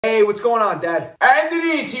Hey, what's going on, Dad?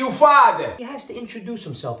 Anthony, it's your father. He has to introduce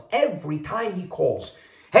himself every time he calls.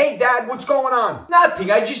 Hey, Dad, what's going on? Nothing,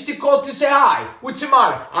 I just called to say hi. What's the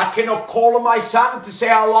matter? I cannot call my son to say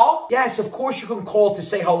hello? Yes, of course you can call to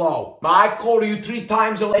say hello. I called you 3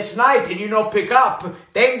 times last night and you don't pick up.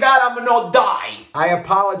 Thank God I'm not die. I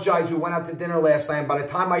apologize. We went out to dinner last night, and by the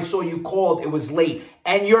time I saw you called, it was late.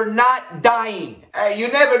 And you're not dying. Hey, you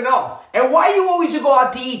never know. And why you always go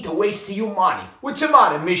out to eat to waste your money? What's the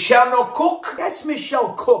matter? Michelle no cook? Yes,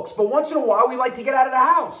 Michelle cooks, but once in a while we like to get out of the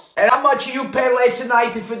house. And how much you pay last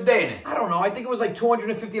night for dinner? I don't know. I think it was like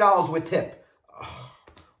 $250 with tip.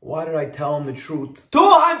 Why did I tell him the truth?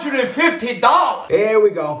 $250? Here we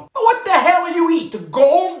go. What the hell you eat?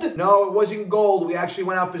 Gold? No, it wasn't gold. We actually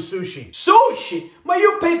went out for sushi. Sushi? But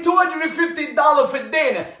you pay $250 for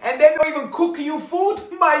dinner and they don't even cook you food?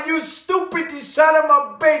 My, you stupid son of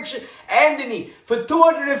a bitch. Anthony, for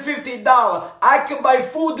 $250, I can buy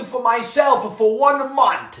food for myself for 1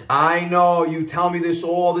 month. I know. You tell me this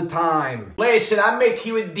all the time. Listen, I make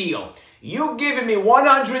you a deal. You giving me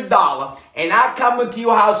 $100 and I come into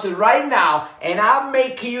your house right now and I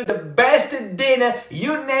make you the best dinner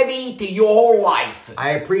you never eat in your whole life. I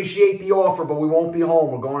appreciate the offer, but we won't be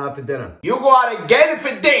home. We're going out to dinner. You go out again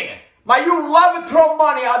for dinner. Man, you love to throw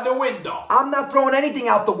money out the window. I'm not throwing anything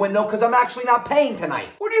out the window because I'm actually not paying tonight.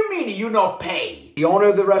 What do you mean you not pay? The owner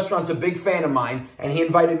of the restaurant's a big fan of mine, and he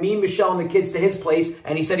invited me, Michelle, and the kids to his place,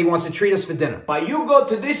 and he said he wants to treat us for dinner. But you go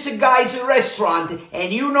to this guy's restaurant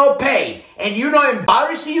and you no pay, and you no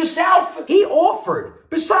embarrass yourself? He offered.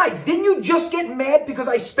 Besides, didn't you just get mad because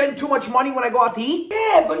I spend too much money when I go out to eat?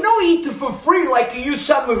 Yeah, but no eat for free like you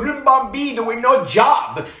some rimbambino with no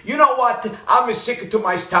job. You know what? I'm sick to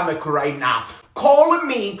my stomach right now. Call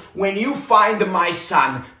me when you find my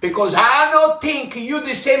son, because I don't think you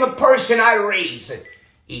the same person I raised.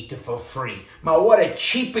 Eat for free. Man, what a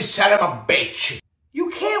cheap son of a bitch.